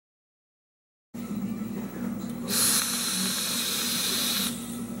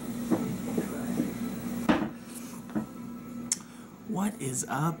What is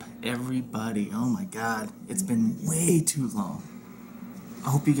up, everybody? Oh my god, it's been way too long.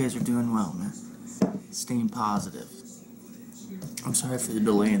 I hope you guys are doing well, man. Staying positive. I'm sorry for the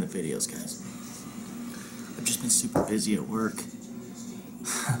delay in the videos, guys. I've just been super busy at work.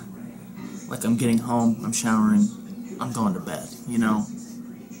 Like, I'm getting home, I'm showering, I'm going to bed, you know?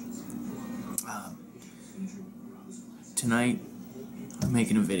 Tonight, I'm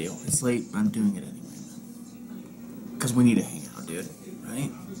making a video. It's late, but I'm doing it anyway, man. Because we need to hang out, dude, right?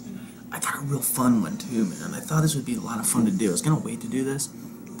 I got a real fun one, too, man. I thought this would be a lot of fun to do. I was going to wait to do this,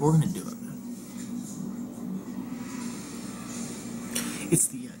 but we're going to do it, man. It's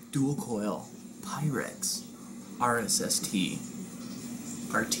the dual coil pyrex rsst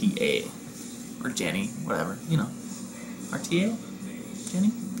RTA or Jenny, whatever, you know. RTA?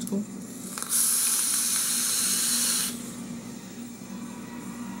 Jenny? It's cool.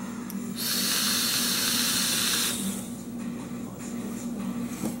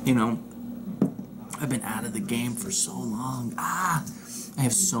 You know, I've been out of the game for so long. I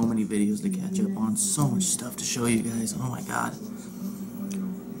have so many videos to catch up on, so much stuff to show you guys. Oh my god.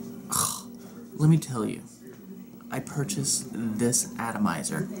 Ugh. Let me tell you, I purchased this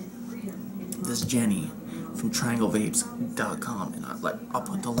atomizer, this Jenny, from tjvapingreviews.com, and I'll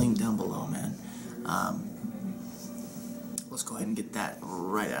put the link down below, man. Let's go ahead and get that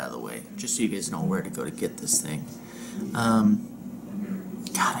right out of the way, just so you guys know where to go to get this thing.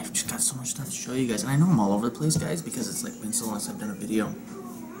 God, I've just got so much stuff to show you guys, and I know I'm all over the place, guys, because it's like been so long since I've done a video.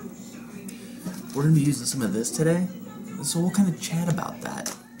 We're gonna be using some of this today, so we'll kind of chat about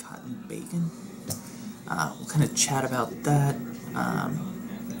that. Cotton bacon. We'll kind of chat about that.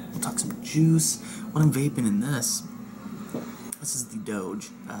 We'll talk some juice. What I'm vaping in this. This is the Doge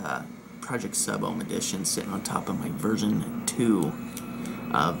Project Sub Ohm Edition, sitting on top of my version 2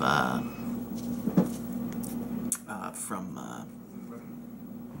 of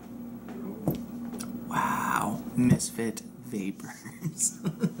wow, Misfit Vapors.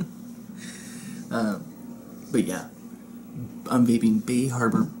 But yeah, I'm vaping Bay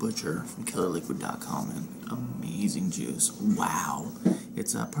Harbor Butcher from KillerLiquid.com, and amazing juice. Wow,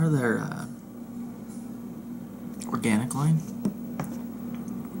 it's part of their organic line.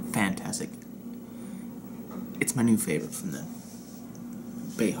 Fantastic. It's my new favorite from them.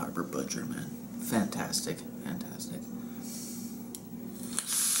 Bay Harbor Butcher, man. Fantastic, fantastic.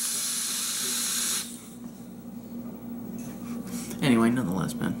 Anyway,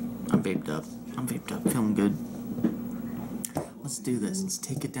 nonetheless, man, I'm vaped up, feeling good. Let's do this. Let's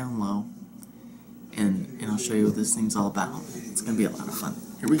take it down low, and I'll show you what this thing's all about. It's gonna be a lot of fun.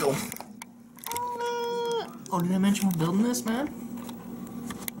 Here we go. Oh, did I mention we're building this, man?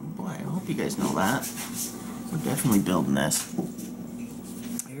 Oh boy, I hope you guys know that. We're definitely building this.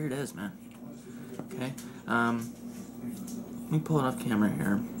 Here it is, man. Okay, let me pull it off camera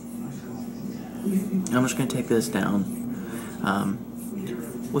here. I'm just gonna take this down.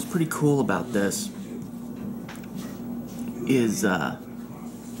 What's pretty cool about this is, oh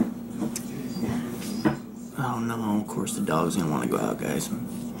no, of course the dog's gonna want to go out, guys.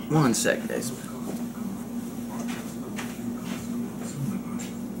 One sec, guys.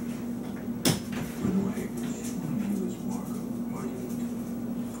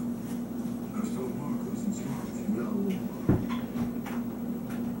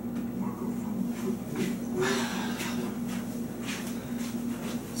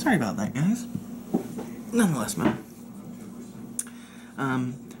 Sorry about that, guys. Nonetheless, man.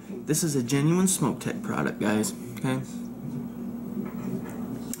 This is a genuine Smoke Tech product, guys. Okay.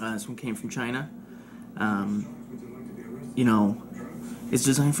 This one came from China. You know, it's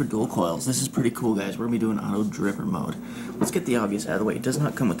designed for dual coils. This is pretty cool, guys. We're gonna be doing auto dripper mode. Let's get the obvious out of the way. It does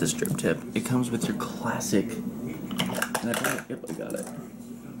not come with this drip tip. It comes with your classic. And I got it. Yep, I got it.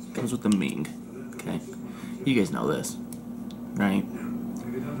 It comes with the Ming. Okay. You guys know this, right?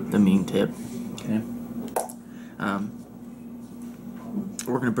 The Ming tip. Okay.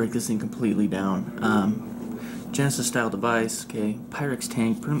 We're gonna break this thing completely down. Genesis style device. Okay. Pyrex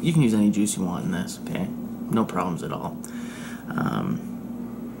tank. You can use any juice you want in this. Okay. No problems at all.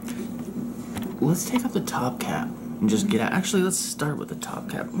 Let's take off the top cap and just get out. Actually, let's start with the top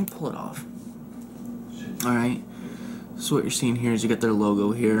cap. Let me pull it off. All right. So what you're seeing here is you got their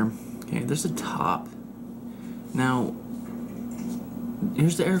logo here. Okay. There's the top. Now,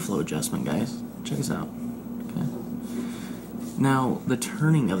 here's the airflow adjustment, guys. Check this out. Okay. Now, the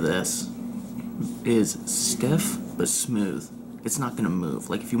turning of this is stiff but smooth. It's not going to move.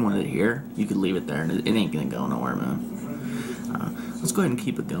 Like, if you wanted it here, you could leave it there and it ain't going to go nowhere, man. Let's go ahead and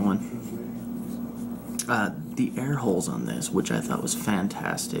keep it going. The air holes on this, which I thought was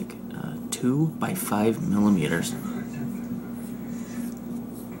fantastic. 2 by 5 millimeters.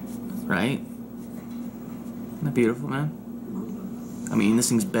 right? Isn't that beautiful, man? I mean, this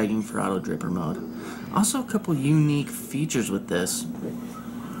thing's begging for auto dripper mode. Also, a couple unique features with this.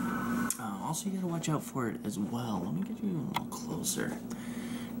 Also, you gotta watch out for it as well. Let me get you a little closer.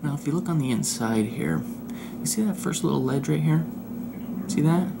 Now, if you look on the inside here, you see that first little ledge right here? See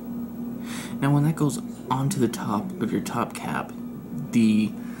that? Now, when that goes onto the top of your top cap,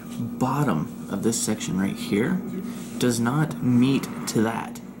 the bottom of this section right here does not meet to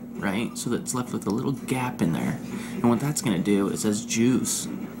that, right? So that's left with a little gap in there. And what that's going to do is as juice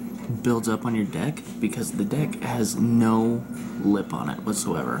builds up on your deck, because the deck has no lip on it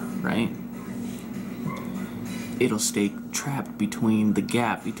whatsoever, right? It'll stay trapped between the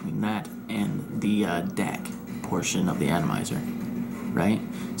gap between that and the deck portion of the atomizer, right?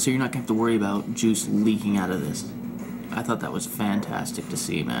 So you're not going to have to worry about juice leaking out of this. I thought that was fantastic to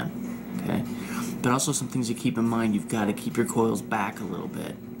see, man. Okay? But also some things to keep in mind. You've got to keep your coils back a little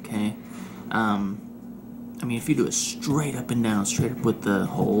bit, okay? I mean, if you do it straight up and down, straight up with the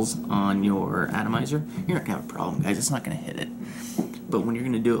holes on your atomizer, you're not going to have a problem, guys. It's not going to hit it. But when you're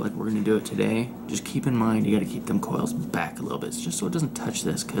going to do it like we're going to do it today, just keep in mind you got to keep them coils back a little bit, just so it doesn't touch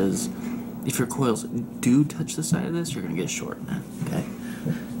this, because if your coils do touch the side of this, you're going to get short, man, okay?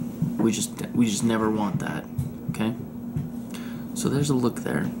 We just never want that, okay? So there's a look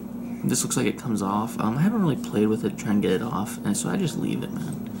there. This looks like it comes off. I haven't really played with it, trying to get it off, and so I just leave it,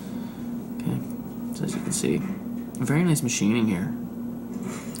 man. Okay, so as you can see, very nice machining here.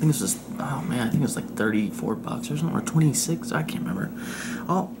 I think this is, oh man, I think it's like 34 bucks or something, or 26, I can't remember.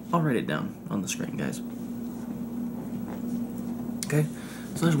 I'll write it down on the screen, guys. Okay,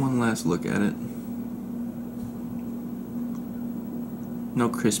 so there's one last look at it. No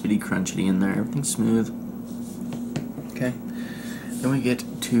crispity crunchity in there, everything's smooth. Okay, then we get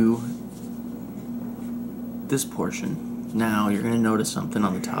to this portion. Now you're going to notice something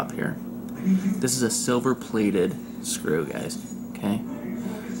on the top here. This is a silver plated screw, guys, okay?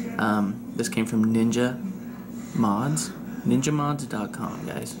 This came from Ninja Mods, ninjamods.com,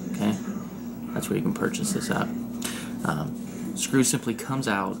 guys, okay? That's where you can purchase this at. Screw simply comes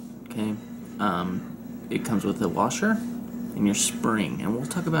out, okay? It comes with a washer and your spring, and we'll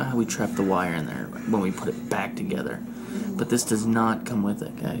talk about how we trap the wire in there when we put it back together. But this does not come with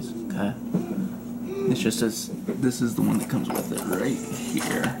it, guys, okay? It's just as, this is the one that comes with it right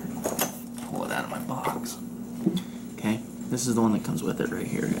here. Pull it out of my box. Okay, this is the one that comes with it right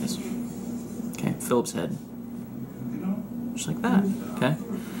here, guys. Okay, Phillips head. Just like that, okay?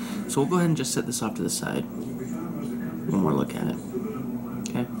 So we'll go ahead and just set this off to the side. One more look at it.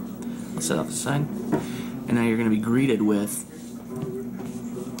 Okay, I'll set it off to the side. And now you're going to be greeted with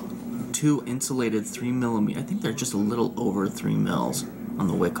two insulated 3mm, I think they're just a little over 3 mils on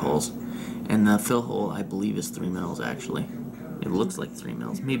the wick holes. And the fill hole, I believe, is 3 mils actually. It looks like 3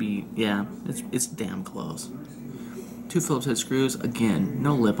 mils. Maybe, yeah, it's damn close. Two Phillips head screws. Again,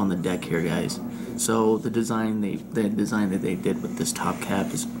 no lip on the deck here, guys. So the design that they did with this top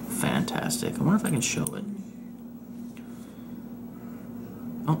cap is fantastic. I wonder if I can show it.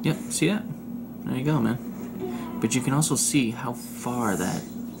 Oh, yeah, see that? There you go, man. But you can also see how far this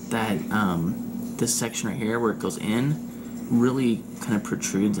section right here where it goes in really kind of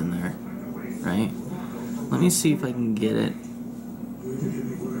protrudes in there, right? Let me see if I can get it.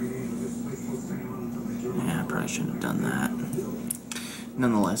 Yeah, I probably shouldn't have done that.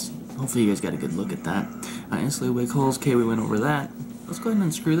 Nonetheless, hopefully you guys got a good look at that. Insulated wick holes, okay, we went over that. Let's go ahead and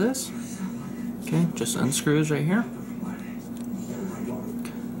unscrew this. Okay, just unscrews right here.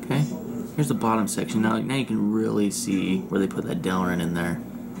 Okay, here's the bottom section. Now you can really see where they put that Delrin in there.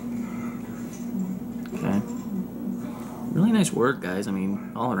 Okay. Really nice work, guys. I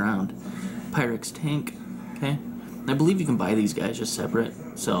mean, all around. Pyrex tank. Okay. I believe you can buy these guys just separate,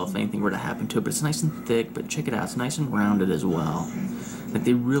 so if anything were to happen to it, but it's nice and thick, but check it out, it's nice and rounded as well. Like,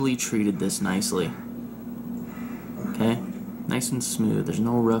 they really treated this nicely. Okay? Nice and smooth. There's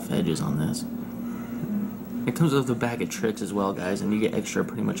no rough edges on this. It comes with a bag of tricks as well, guys, and you get extra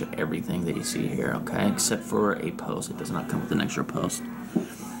pretty much everything that you see here, okay? Except for a post. It does not come with an extra post.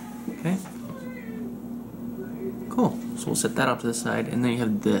 Okay? Cool. So we'll set that off to the side, and then you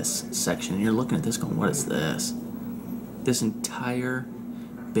have this section. And you're looking at this going, what is this? This entire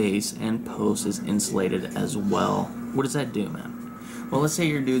base and post is insulated as well. What does that do, man? Well, let's say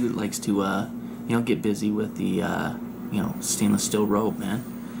you're a dude that likes to, you know, get busy with the, you know, stainless steel rope, man.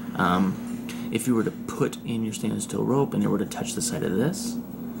 If you were to put in your stainless steel rope and it were to touch the side of this,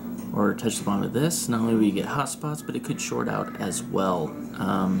 or touch the bottom of this, not only will you get hot spots, but it could short out as well.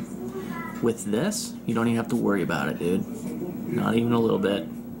 With this, you don't even have to worry about it, dude. Not even a little bit.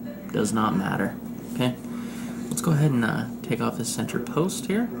 Does not matter. Okay? Let's go ahead and take off this center post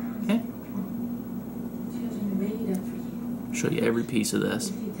here. Okay? Show you every piece of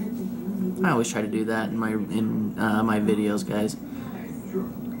this. I always try to do that in my videos, guys,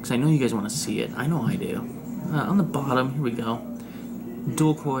 because I know you guys want to see it. I know I do. On the bottom, here we go.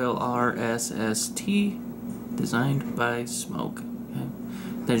 Dual coil rsst, designed by Smoke. Okay?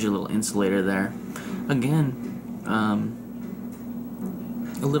 There's your little insulator there. Again,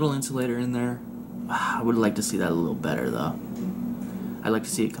 a little insulator in there. I would like to see that a little better, though. I'd like to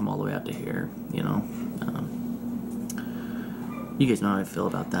see it come all the way out to here, you know. You guys know how I feel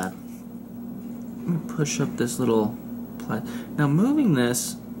about that. Let me push up this little now moving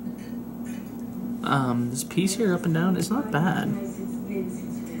this this piece here up and down is not bad.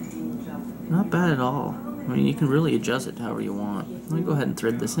 Not bad at all. I mean, you can really adjust it to however you want. Let me go ahead and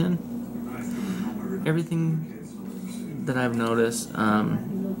thread this in. Everything that I've noticed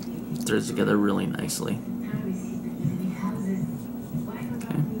threads together really nicely.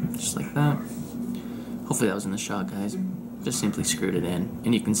 Okay, just like that. Hopefully that was in the shot, guys. Just simply screwed it in,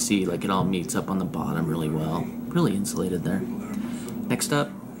 and you can see like it all meets up on the bottom really well. Really insulated there. Next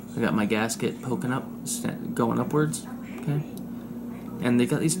up, I got my gasket poking up, going upwards. Okay, and they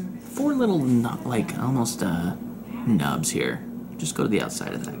got these 4 little like almost nubs here. Just go to the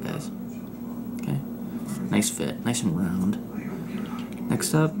outside of that, guys. Okay, nice fit, nice and round.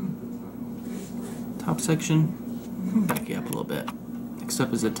 Next up, top section. Back you up a little bit. Next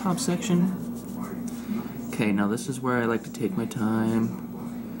up is the top section. Okay, now this is where I like to take my time.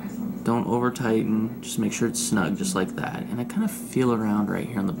 Don't over tighten, just make sure it's snug, just like that. And I kind of feel around right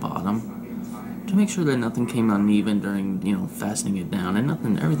here on the bottom to make sure that nothing came uneven during, you know, fastening it down.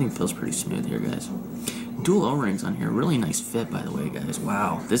 And everything feels pretty smooth here, guys. Dual O-rings on here, really nice fit, by the way, guys.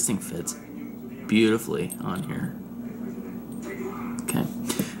 Wow, this thing fits beautifully on here. Okay,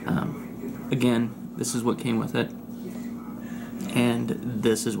 again, this is what came with it, and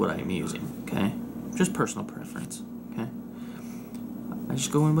this is what I'm using. Okay. Just personal preference, okay? I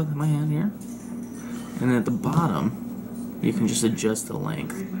just go in with my hand here, and then at the bottom, you can just adjust the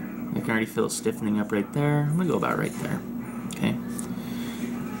length. I can already feel it stiffening up right there. I'm gonna go about right there, okay?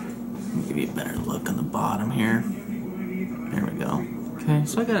 Let me give you a better look on the bottom here. There we go. Okay,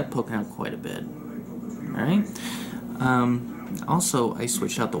 so I got it poking out quite a bit. All right. Also, I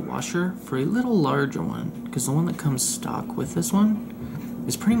switched out the washer for a little larger one, because the one that comes stock with this one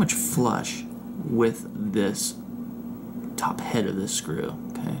is pretty much flush with this top head of this screw.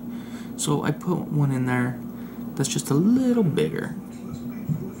 Okay, so I put one in there that's just a little bigger.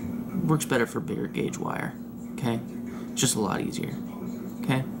 Works better for bigger gauge wire. Okay, it's just a lot easier.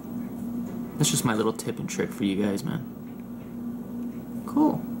 Okay, that's just my little tip and trick for you guys, man.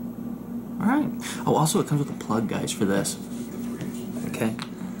 Cool. All right. Oh, also it comes with a plug, guys, for this. Okay,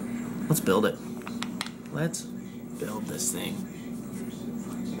 let's build it. Let's build this thing.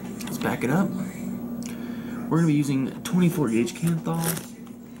 Let's back it up. We're going to be using 24 gauge Canthal.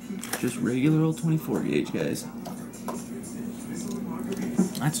 Just regular old 24 gauge, guys.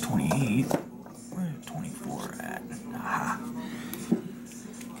 That's 28. Where's 24 at? Aha.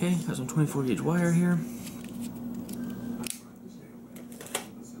 Okay, got some 24 gauge wire here.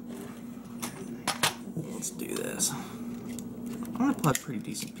 Let's do this. I'm going to plug a pretty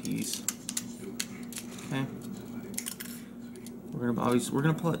decent piece. Okay. We're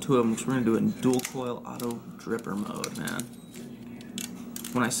gonna pull out 2 of them, because we're gonna do it in dual coil auto dripper mode, man.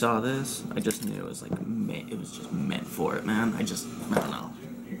 When I saw this, I just knew it was like it was just meant for it, man. I don't know.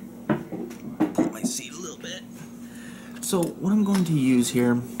 Pull my seat a little bit. So what I'm going to use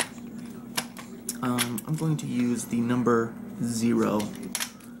here, I'm going to use the number 0.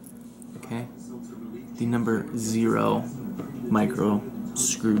 Okay, the number 0 micro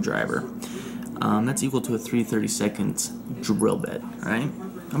screwdriver. That's equal to a 3/32 drill bit, alright?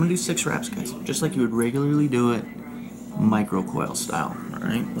 I'm going to do 6 wraps, guys, just like you would regularly do it, micro coil style,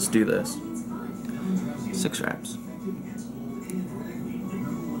 alright? Let's do this. 6 wraps.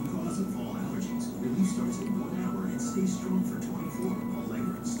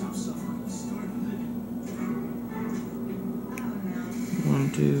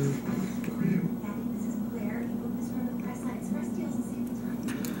 One, two.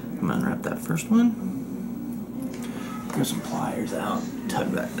 I'm gonna unwrap that first one. Get some pliers out,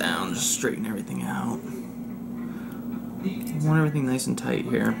 tug that down, just straighten everything out. I want everything nice and tight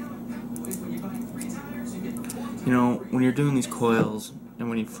here. You know, when you're doing these coils, and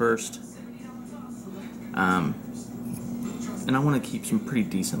when you first, and I want to keep some pretty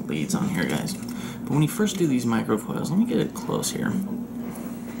decent leads on here, guys. But when you first do these micro coils, let me get it close here.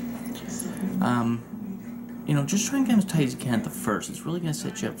 You know, just try and get as tight as you can at the first. It's really going to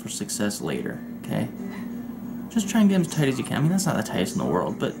set you up for success later, okay? Just try and get them as tight as you can. I mean, that's not the tightest in the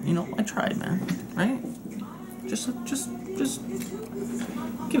world, but you know, I tried, man. Right? Just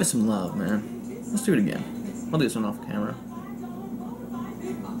give it some love, man. Let's do it again. I'll do this one off camera.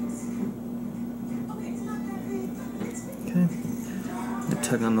 Okay.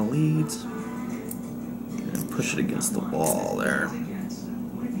 Tug on the leads and push it against the wall there.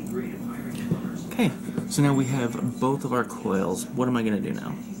 Okay, so now we have both of our coils. What am I going to do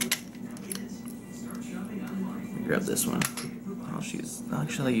now? Grab this one. I'll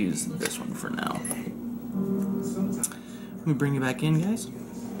actually use this one for now. Let me bring it back in, guys.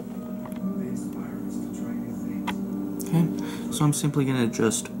 Okay, so I'm simply going to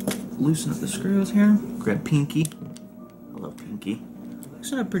just loosen up the screws here. Grab pinky. I love pinky.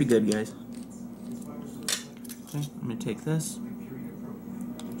 Loosen up pretty good, guys. Okay, I'm going to take this.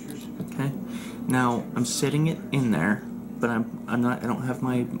 Okay, now I'm setting it in there, but I don't have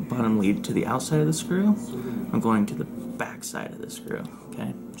my bottom lead to the outside of the screw. I'm going to the back side of the screw.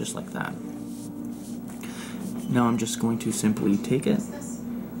 Okay, just like that. Now I'm just going to simply take it,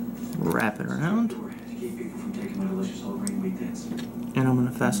 wrap it around, and I'm going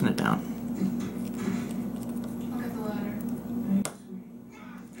to fasten it down.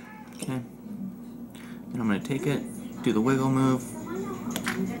 Okay, and I'm going to take it, do the wiggle move,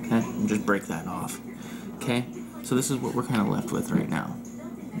 okay, and just break that off. Okay, so this is what we're kind of left with right now.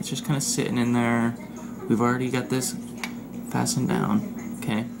 It's just kind of sitting in there. We've already got this fastened down.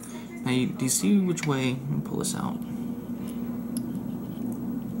 Okay, now do you see which way? Let me pull this out.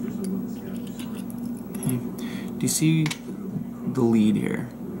 Okay, do you see the lead here?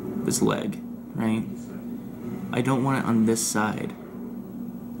 This leg, right? I don't want it on this side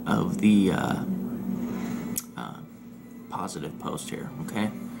of the positive post here, okay?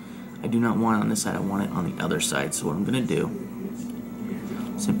 I do not want it on this side, I want it on the other side. So what I'm going to do,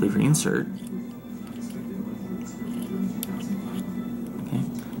 simply reinsert. Okay,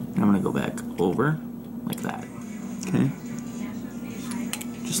 and I'm going to go back over like that, okay?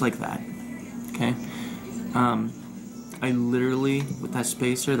 Just like that, okay? I literally, with that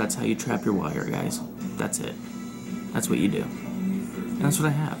spacer, that's how you trap your wire, guys. That's it. That's what you do. And that's what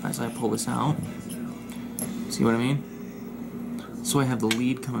I have as I pull this out. See what I mean? So I have the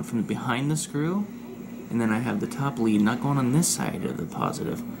lead coming from behind the screw, and then I have the top lead not going on this side of the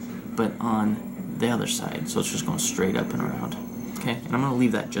positive, but on the other side. So it's just going straight up and around. Okay, and I'm going to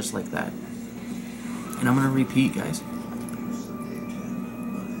leave that just like that. And I'm going to repeat, guys.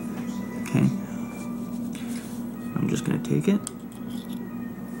 Okay. I'm just going to take it,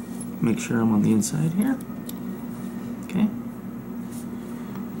 make sure I'm on the inside here. Okay.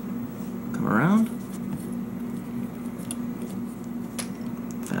 Come around.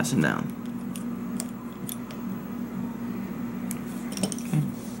 Fasten down. Okay,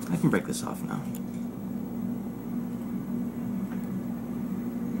 I can break this off now.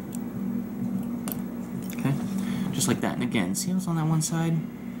 Okay, just like that. And again, see what's on that one side?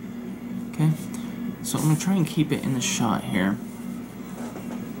 Okay, so I'm going to try and keep it in the shot here,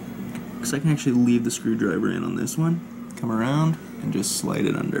 because I can actually leave the screwdriver in on this one, come around, and just slide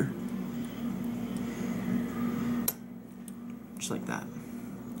it under. Just like that.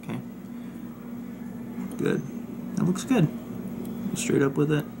 Okay. Good. That looks good. Go straight up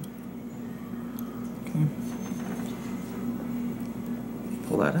with it. Okay.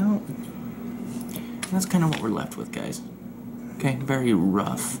 Pull that out. And that's kind of what we're left with, guys. Okay, very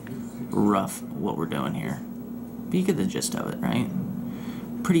rough what we're doing here. But you get the gist of it, right?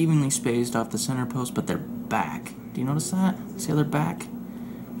 Pretty evenly spaced off the center post, but they're back. Do you notice that? See how they're back?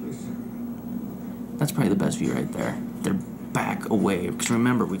 That's probably the best view right there. They're back away, because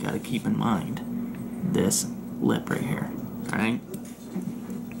remember, we got to keep in mind this lip right here. Alright?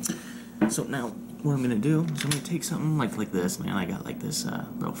 So now, what I'm going to do is I'm going to take something like this, man. I got like this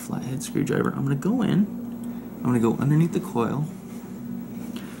little flathead screwdriver. I'm going to go in. I'm going to go underneath the coil.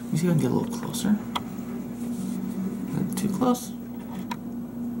 Let me see if I can get a little closer. Not too close.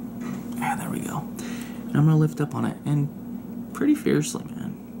 Ah, there we go. And I'm going to lift up on it, and pretty fiercely,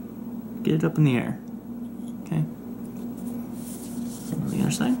 man. Get it up in the air. Okay? On the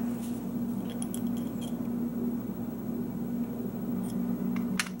other side.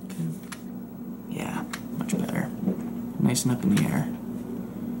 Okay. Yeah, much better. Nice and up in the air.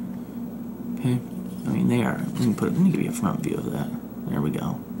 Okay? I mean, they are. Let me give you a front view of that. There we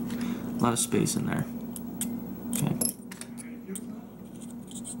go. A lot of space in there. Okay.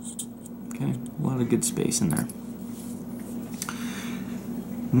 Okay, a lot of good space in there.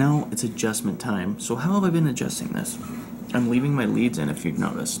 Now it's adjustment time. So how have I been adjusting this? I'm leaving my leads in, if you've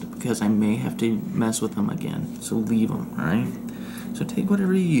noticed, because I may have to mess with them again. So leave them, alright? So take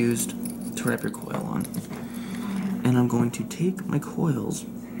whatever you used to wrap your coil on. And I'm going to take my coils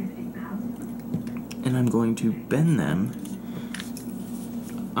and I'm going to bend them.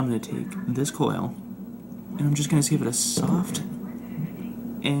 I'm going to take this coil and I'm just going to give it a soft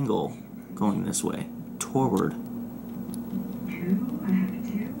angle going this way, toward.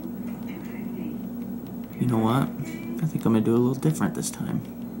 You know what? I think I'm going to do a little different this time.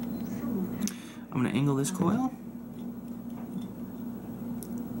 I'm going to angle this coil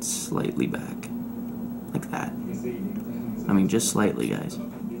slightly back, like that. I mean, just slightly, guys.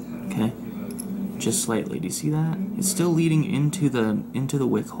 Okay? Just slightly. Do you see that? It's still leading into the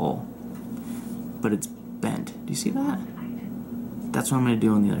wick hole, but it's bent. Do you see that? That's what I'm going to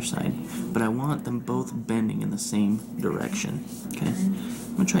do on the other side. But I want them both bending in the same direction. Okay?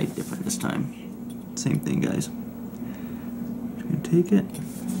 I'm going to try it different this time. Same thing, guys. Just going to take it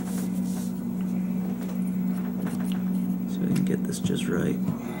so I can get this just right.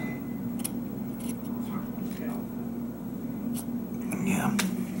 Yeah.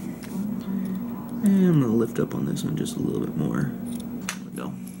 And I'm going to lift up on this one just a little bit more. There we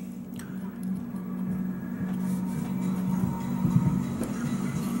go.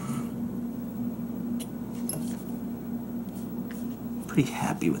 Pretty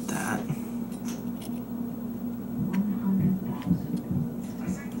happy with that.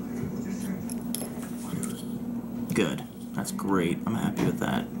 Good. That's great. I'm happy with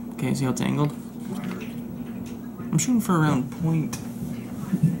that. Okay, see how it's angled? I'm shooting for around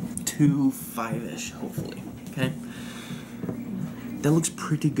 0.25-ish, hopefully. Okay? That looks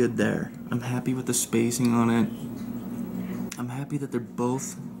pretty good there. I'm happy with the spacing on it. I'm happy that they're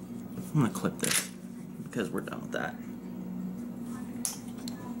both... I'm going to clip this because we're done with that.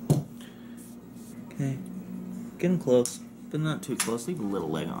 Okay. Getting close, but not too close. Leave a little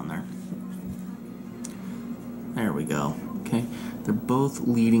leg on there. There we go. Okay, they're both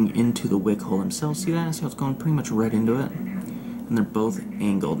leading into the wick hole themselves. See that? See how it's going pretty much right into it? And they're both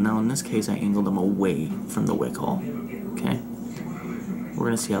angled. Now in this case, I angled them away from the wick hole. Okay? We're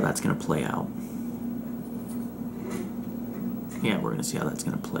going to see how that's going to play out. Yeah, we're going to see how that's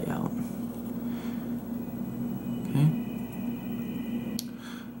going to play out. Okay?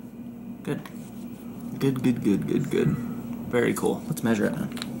 Good. Good, good, good, good, good. Very cool. Let's measure it now.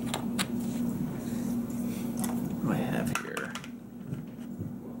 What do I have here?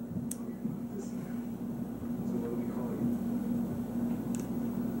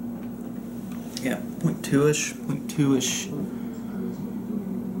 Yeah, 0.2-ish, 0.2-ish.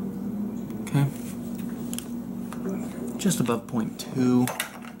 Okay. Just above 0.2.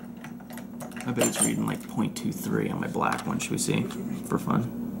 I bet it's reading like 0.23 on my black one. Should we see? For fun.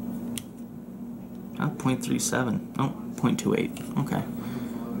 Oh, 0.37. Oh, 0.28. Okay.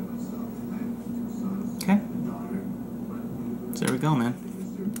 Okay. So there we go, man.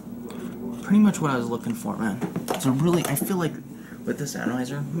 Pretty much what I was looking for, man. So really, I feel like with this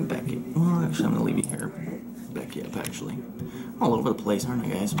atomizer, let me back it. Well, actually, I'm gonna leave it here. Back it up, actually. I'm all over the place, aren't I,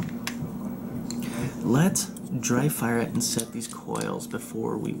 guys? Let's dry fire it and set these coils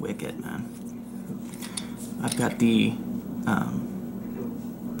before we wick it, man. I've got the,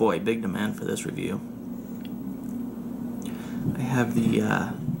 boy, big demand for this review. I have the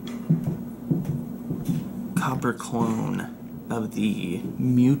copper clone of the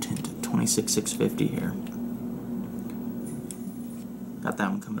Mutant 26650 here. Got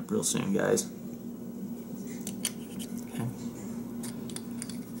that one coming up real soon, guys. Okay.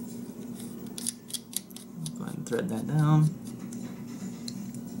 Go ahead and thread that down.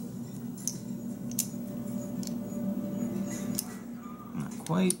 Not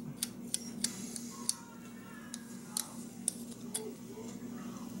quite.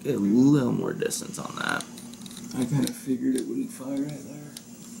 Get a little more distance on that. I kind of figured it wouldn't fire right there.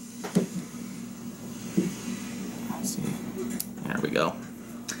 Let's see. There we go.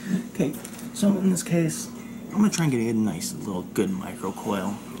 Okay, so in this case, I'm going to try and get a nice little good micro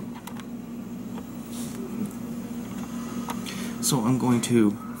coil. So I'm going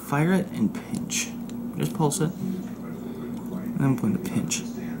to fire it and pinch. Just pulse it. And I'm going to pinch.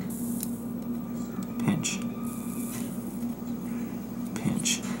 Pinch.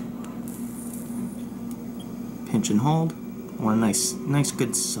 Pinch. Pinch and hold. I want a nice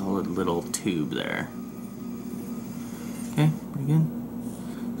good solid little tube there. Okay, pretty good.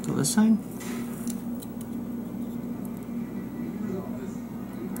 Let's go this side.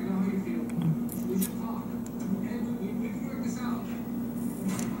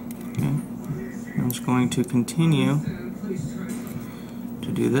 Okay. I'm just going to continue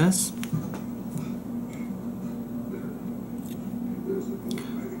to do this.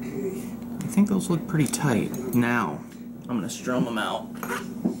 I think those look pretty tight. Now, I'm going to strum them out.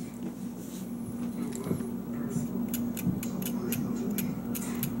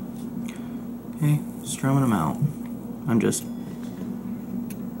 Okay, strumming them out. I'm just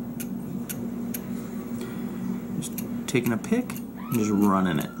taking a pick and just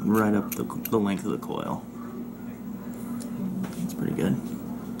running it right up the length of the coil. That's pretty good.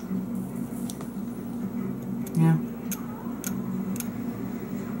 Yeah.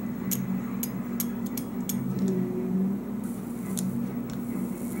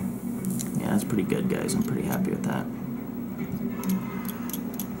 Yeah, that's pretty good, guys. I'm pretty happy with that.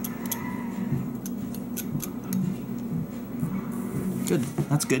 Good.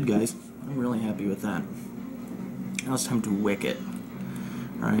 That's good, guys. I'm really happy with that. Now it's time to wick it.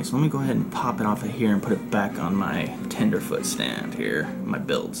 Alright, so let me go ahead and pop it off of here and put it back on my tenderfoot stand here. My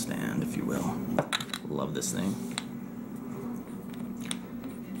build stand, if you will. Love this thing.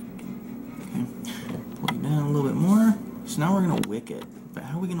 Okay. Pull it down a little bit more. So now we're going to wick it. But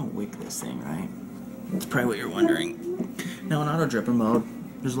how are we going to wick this thing, right? That's probably what you're wondering. Now in auto dripper mode,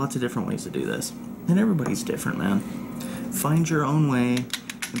 there's lots of different ways to do this. And everybody's different, man. Find your own way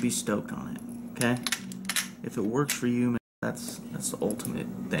and be stoked on it, okay? If it works for you, man, that's the ultimate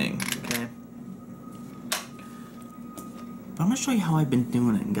thing, okay? But I'm gonna show you how I've been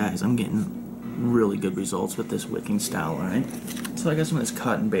doing it, and guys, I'm getting really good results with this wicking style, alright? So I got some of this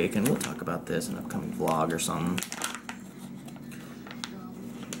cotton bacon. We'll talk about this in an upcoming vlog or something.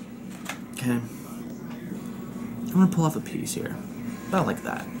 Okay. I'm gonna pull off a piece here. About like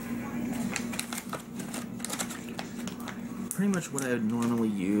that. Pretty much what I would normally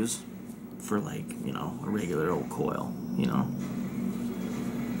use for, like, you know, a regular old coil, you know.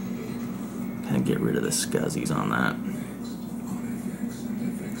 Kind of get rid of the scuzzies on that.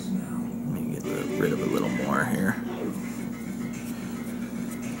 Let me get rid of a little more here.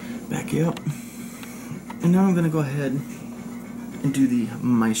 Back you up. And now I'm going to go ahead and do the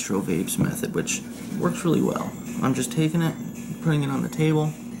Maestro Vapes method, which works really well. I'm just taking it, putting it on the table,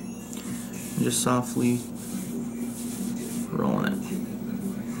 and just softly rolling it.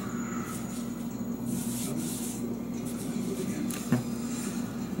 Okay.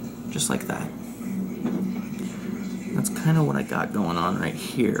 Just like that. That's kind of what I got going on right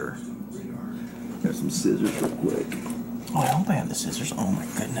here. Got some scissors real quick. Oh, I hope I have the scissors. Oh my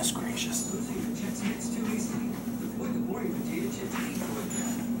goodness gracious.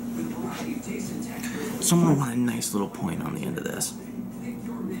 So I'm going to want a nice little point on the end of this.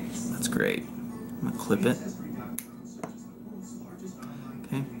 That's great. I'm going to clip it.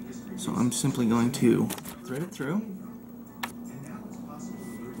 Okay, so I'm simply going to thread it through.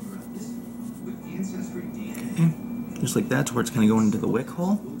 Okay, just like that, to where it's going to go into the wick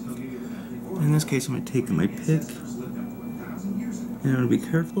hole. In this case, I'm going to take my pick, and I'm going to be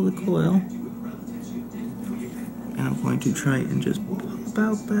careful of the coil, and I'm going to try and just pop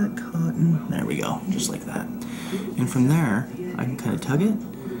out that cotton. There we go, just like that. And from there, I can kind of tug it,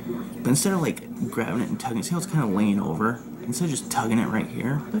 but instead of like grabbing it and tugging, see how it's kind of laying over? Instead of just tugging it right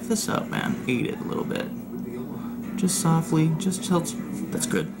here, lift this up, man. Aid it a little bit. Just softly, just tilt. That's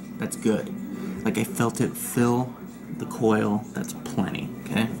good. That's good. Like I felt it fill the coil. That's plenty,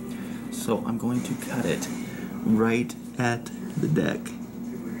 okay? So I'm going to cut it right at the deck.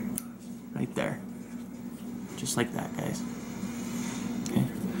 Right there. Just like that, guys. Okay.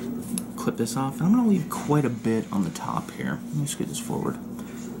 Clip this off. And I'm going to leave quite a bit on the top here. Let me scoot this forward.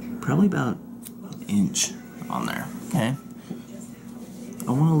 Probably about an inch on there, okay?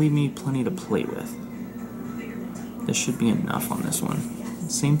 I want to leave me plenty to play with. This should be enough on this one.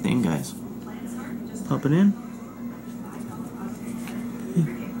 Same thing, guys. Pop it in. Okay.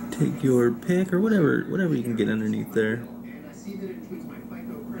 Take your pick or whatever you can get underneath there.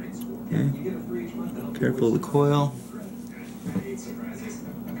 Okay. Careful of the coil.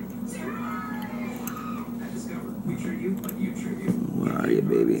 Where are you,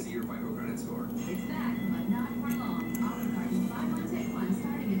 baby?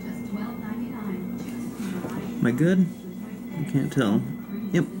 Am I good? I can't tell.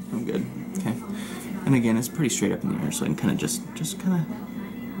 Yep, I'm good. Okay. And again, it's pretty straight up in the air, so I can kind of just kind of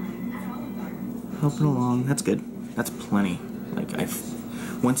help it along. That's good. That's plenty. Like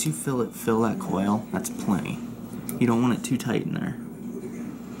once you fill that coil, that's plenty. You don't want it too tight in there.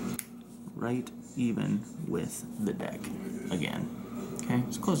 Right even with the deck. Again. Okay,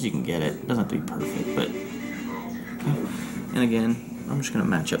 as close as you can get it. It doesn't have to be perfect, but okay. And again, I'm just gonna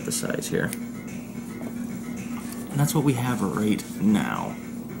match up the size here. And that's what we have right now.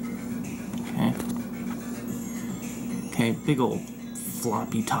 Okay. Okay, big old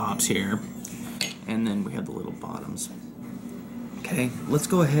floppy tops here. And then we have the little bottoms. Okay, let's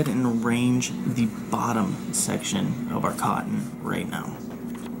go ahead and arrange the bottom section of our cotton right now.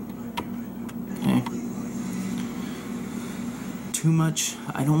 Okay. too much.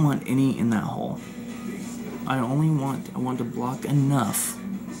 I don't want any in that hole. I want to block enough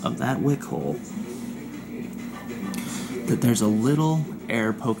of that wick hole that there's a little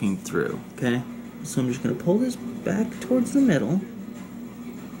air poking through, okay? So I'm just gonna pull this back towards the middle,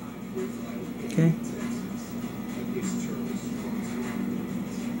 okay?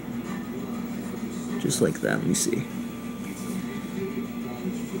 Just like that, let me see.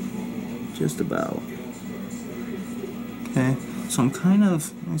 Just about. Okay, so I'm kind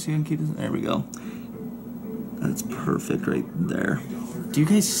of, let me see if I can keep this, there we go. That's perfect right there. Do you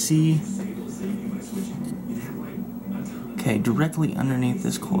guys see? Okay, directly underneath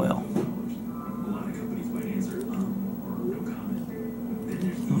this coil.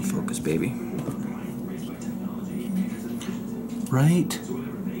 Oh, focus, baby. Right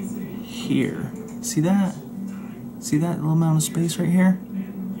here. See that? See that little amount of space right here?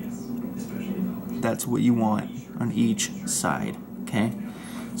 That's what you want on each side, okay?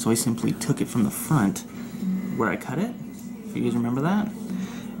 So I simply took it from the front where I cut it, if you guys remember that,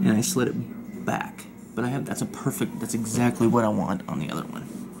 and I slid it back. But that's exactly what I want on the other one.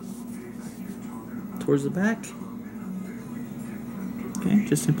 Towards the back. Okay,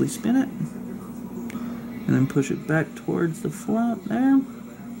 just simply spin it. And then push it back towards the front there.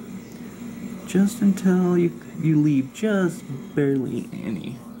 Just until you leave just barely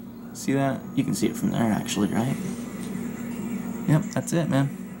any. See that? You can see it from there actually, right? Yep, that's it, man.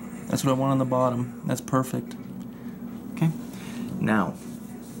 That's what I want on the bottom. That's perfect. Okay. Now,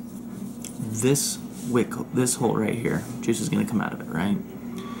 this hole right here, juice is going to come out of it, right?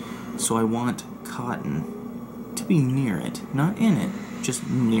 So I want cotton to be near it, not in it, just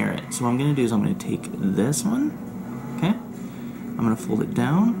near it. So what I'm going to do is I'm going to take this one, okay? I'm going to fold it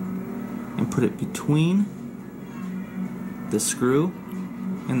down and put it between the screw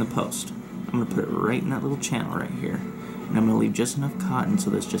and the post. I'm going to put it right in that little channel right here. And I'm going to leave just enough cotton so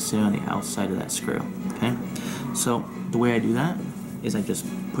that it's just sitting on the outside of that screw, okay? So the way I do that is I just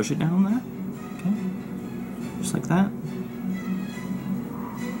push it down there. Just like that.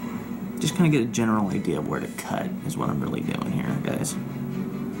 Just kind of get a general idea of where to cut is what I'm really doing here, guys.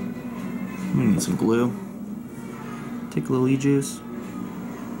 I'm gonna need some glue. Take a little e-juice.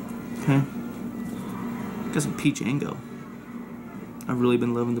 Okay. Got some peach ango. I've really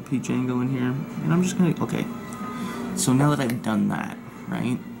been loving the peach ango in here. And I'm just gonna, okay. So now that I've done that,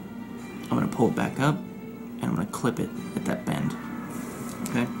 right, I'm gonna pull it back up and I'm gonna clip it at that bend.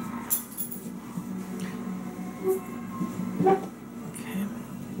 Okay. Okay,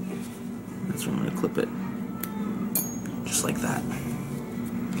 that's where I'm going to clip it, just like that.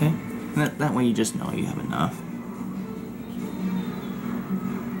 Okay, and that way you just know you have enough.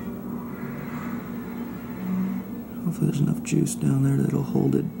 Hopefully there's enough juice down there that'll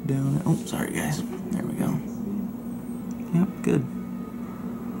hold it down. Oh, sorry guys. There we go. Yep, good.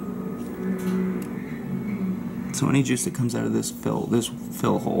 So any juice that comes out of this fill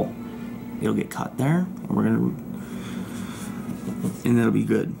hole, it'll get caught there, and that'll be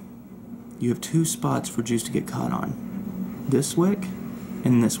good. You have two spots for juice to get caught on. This wick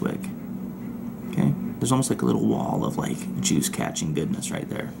and this wick. Okay? There's almost like a little wall of like juice catching goodness right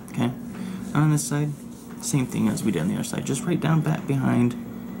there. Okay? On this side, same thing as we did on the other side. Just right down back behind,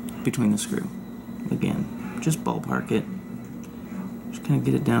 between the screw. Again, just ballpark it. Just kind of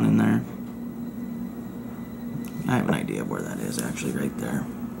get it down in there. I have an idea of where that is actually, right there.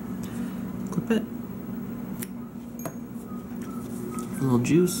 Clip it. A little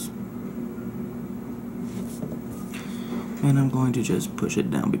juice. And I'm going to just push it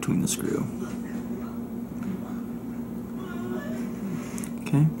down between the screw.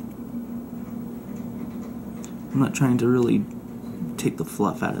 Okay. I'm not trying to really take the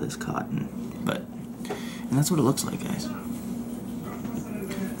fluff out of this cotton, and that's what it looks like, guys.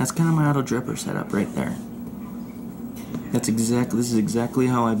 That's kind of my auto dripper setup right there. This is exactly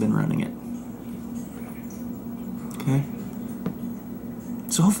how I've been running it. Okay?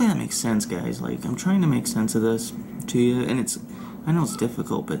 So hopefully that makes sense, guys. Like, I'm trying to make sense of this to you, and I know it's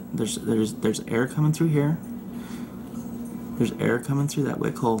difficult, but there's air coming through here. There's air coming through that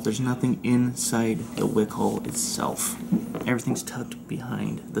wick hole. There's nothing inside the wick hole itself. Everything's tucked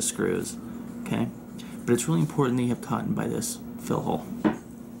behind the screws. Okay? But it's really important that you have cotton by this fill hole.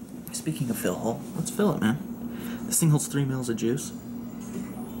 Speaking of fill hole, let's fill it, man. This thing holds 3 mils of juice.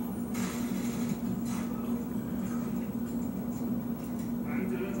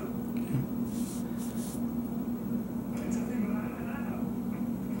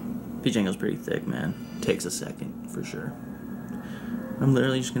 Peach ango's pretty thick, man. Takes a second, for sure. I'm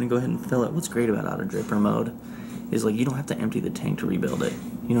literally just gonna go ahead and fill it. What's great about auto dripper mode is you don't have to empty the tank to rebuild it.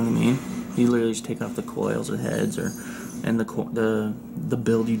 You know what I mean? You literally just take off the coils or heads or and the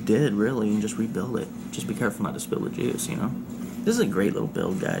build you did, really, and just rebuild it. Just be careful not to spill the juice, you know. This is a great little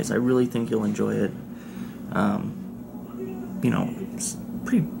build, guys. I really think you'll enjoy it. You know, it's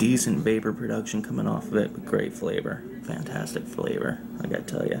pretty decent vapor production coming off of it, but great flavor. Fantastic flavor, I gotta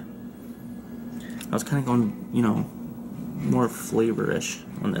tell you. I was kind of going, you know, more flavorish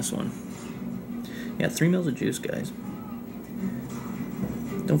on this one. Yeah, 3 mils of juice, guys.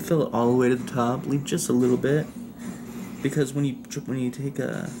 Don't fill it all the way to the top. Leave just a little bit, because when you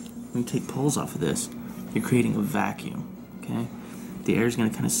take pulls off of this, you're creating a vacuum. Okay, the air is going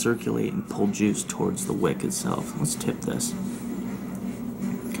to kind of circulate and pull juice towards the wick itself. Let's tip this,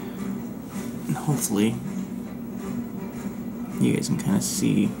 and hopefully, you guys can kind of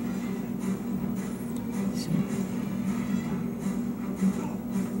see.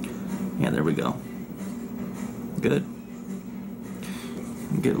 Yeah, there we go. Good.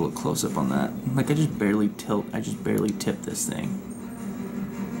 Get a little close up on that. Like I just barely tip this thing.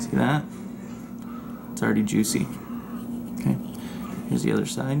 See that? It's already juicy. Okay. Here's the other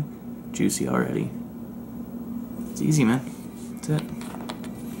side. Juicy already. It's easy, man. That's it.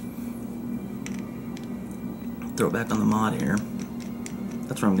 Throw it back on the mod here.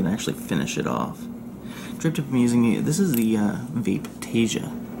 That's where I'm gonna actually finish it off. Drip tip I'm using, this is the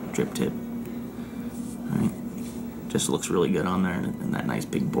Vaptasia drip tip. Alright. Just looks really good on there and that nice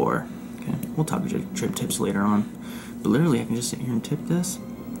big bore. Okay, we'll talk about drip tips later on. But literally, I can just sit here and tip this.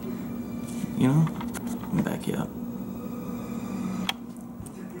 You know, let me back you up.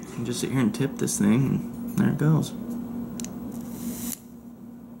 I can just sit here and tip this thing, and there it goes.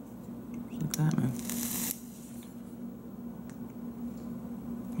 Just like that, man.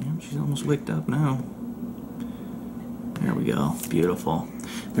 Yeah, she's almost wicked up now. There we go. Beautiful.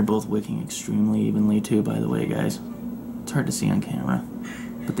 They're both wicking extremely evenly too, by the way, guys. It's hard to see on camera,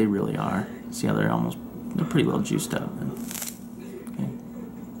 but they really are. See how they're pretty well juiced up. Okay.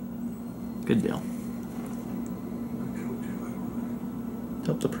 Good deal.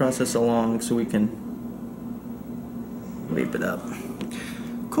 Help the process along so we can vape it up.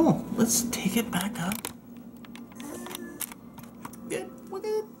 Cool. Let's take it back up. Good. We're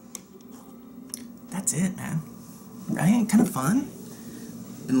good. That's it, man. Right? Kind of fun.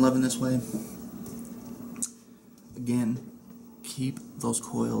 Been loving this way. Again, keep those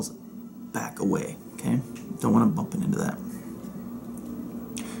coils back away, okay? Don't want to bump into that.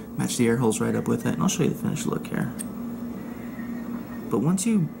 Match the air holes right up with it, and I'll show you the finished look here. But once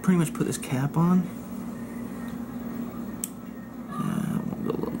you pretty much put this cap on,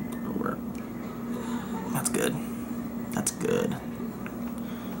 we'll go a little lower. That's good. That's good.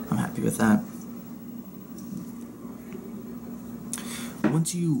 I'm happy with that.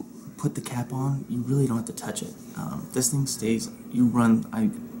 Once you put the cap on, you really don't have to touch it. This thing stays, I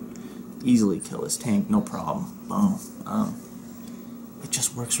easily kill this tank, no problem. Boom. It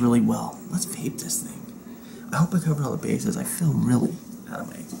just works really well. Let's vape this thing. I hope I covered all the bases. I feel really out of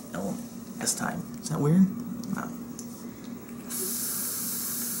my element this time. Is that weird? No.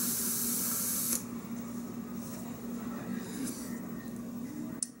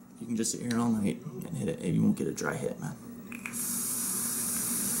 You can just sit here all night and hit it, and you won't get a dry hit, man.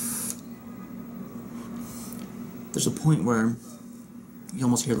 There's a point where you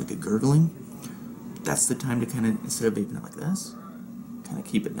almost hear like a gurgling. That's the time to kind of, instead of vaping it like this, kind of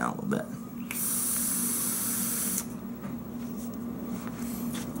keep it down a little bit.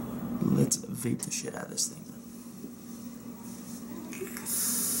 Let's vape the shit out of this thing.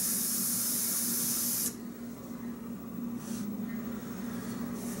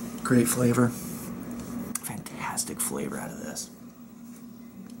 Great flavor. Fantastic flavor out of this.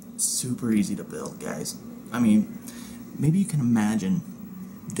 Super easy to build, guys. I mean, maybe you can imagine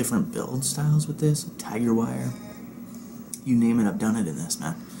different build styles with this. Tiger wire. You name it, I've done it in this,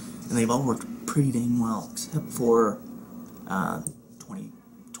 man. And they've all worked pretty dang well, except for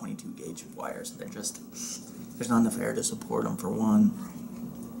 22 gauge wires. They're just, there's not enough air to support them, for one.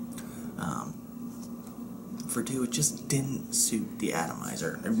 For two, it just didn't suit the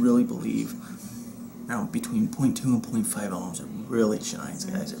atomizer. I really believe, now between 0.2 and 0.5 ohms, it really shines,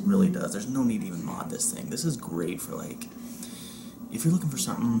 guys. It really does. There's no need to even mod this thing. This is great for, like, if you're looking for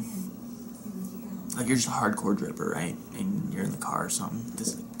something, like you're just a hardcore dripper, right? And you're in the car or something. This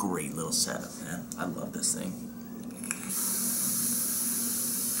is a great little setup, man. I love this thing.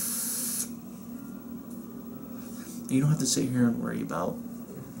 You don't have to sit here and worry about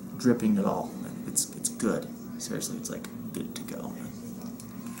dripping at all. It's good. Seriously, it's like good to go, man.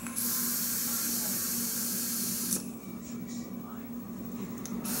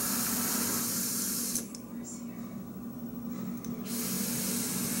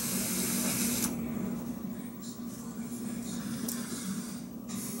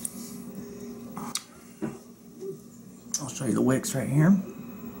 show you the wicks right here.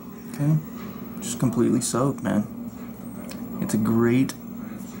 Okay, just completely soaked, man. It's a great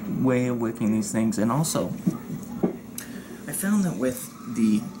way of wicking these things. And also, I found that with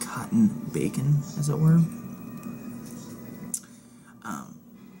the cotton bacon, as it were,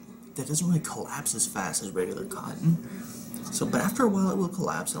 that doesn't really collapse as fast as regular cotton. So, but after a while it will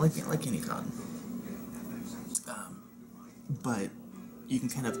collapse, like any cotton. But you can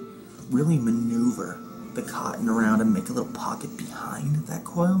kind of really maneuver the cotton around and make a little pocket behind that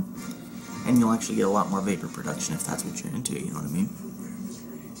coil, and you'll actually get a lot more vapor production if that's what you're into, you know what I mean?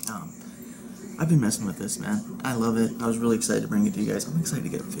 I've been messing with this, man. I love it. I was really excited to bring it to you guys. I'm excited to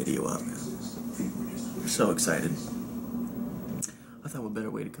get a video up, man. I'm so excited. I thought what better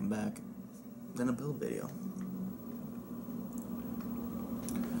way to come back than a build video.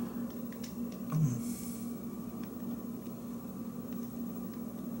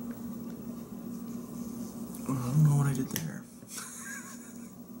 I don't know what I did there.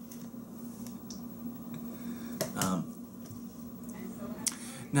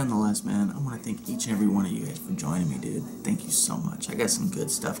 Nonetheless, man, I want to thank each and every one of you guys for joining me, dude. Thank you so much. I got some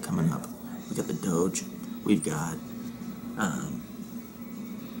good stuff coming up. We got the Doge. We've got a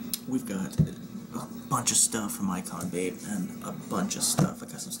bunch of stuff from Icon Vape and a bunch of stuff. I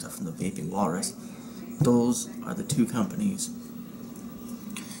got some stuff from the Vaping Walrus. Those are the two companies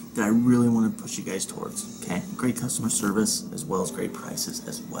that I really want to push you guys towards. Okay, great customer service as well as great prices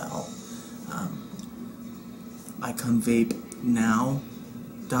as well.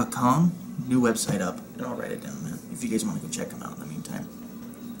 IconVapeNow.com, new website up, and I'll write it down, man, if you guys want to go check them out in the meantime.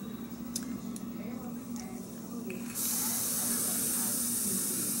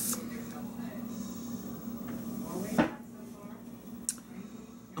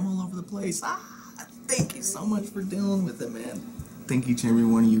 I'm all over the place. Thank you so much for dealing with it, man. Thank each and every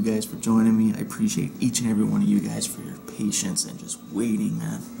one of you guys for joining me. I appreciate each and every one of you guys for your patience and just waiting,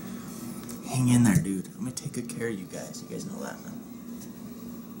 man. Hang in there, dude. I'm gonna take good care of you guys. You guys know that, man.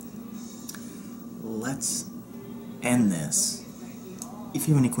 Let's end this. If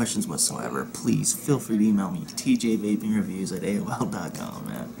you have any questions whatsoever, please feel free to email me, tjvapingreviews@aol.com,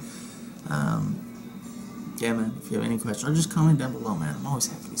 man. Yeah, man, if you have any questions, or just comment down below, man. I'm always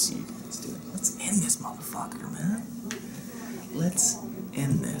happy to see you guys, dude. Let's end this motherfucker, man. Let's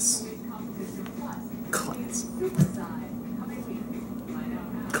end this. Class.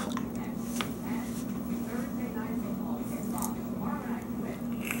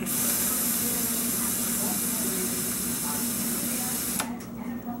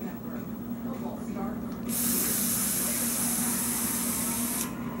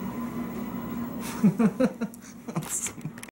 Awesome.